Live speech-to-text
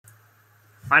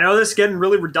I know this is getting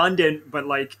really redundant, but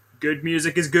like good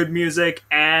music is good music,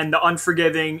 and The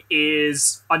Unforgiving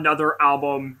is another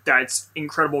album that's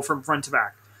incredible from front to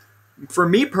back. For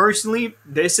me personally,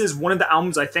 this is one of the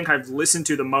albums I think I've listened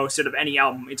to the most out of any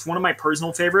album. It's one of my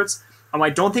personal favorites. I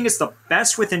don't think it's the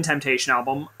best Within Temptation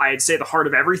album. I'd say The Heart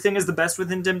of Everything is the best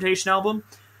Within Temptation album.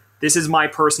 This is my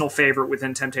personal favorite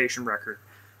Within Temptation record.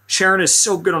 Sharon is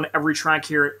so good on every track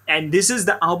here, and this is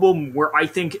the album where I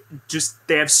think just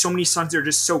they have so many songs that are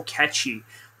just so catchy.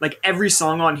 Like every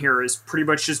song on here is pretty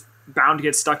much just bound to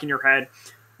get stuck in your head.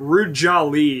 Rude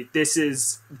Jali, this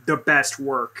is the best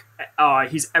work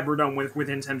he's ever done with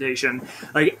Within Temptation.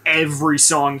 Like every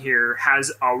song here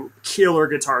has a killer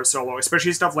guitar solo,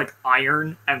 especially stuff like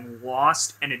Iron and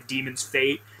Lost and A Demon's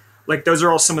Fate. Like those are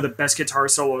all some of the best guitar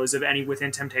solos of any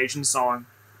Within Temptation song.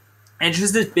 And it's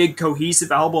just this big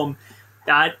cohesive album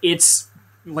that it's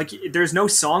like there's no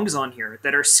songs on here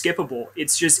that are skippable.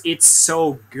 It's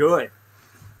so good.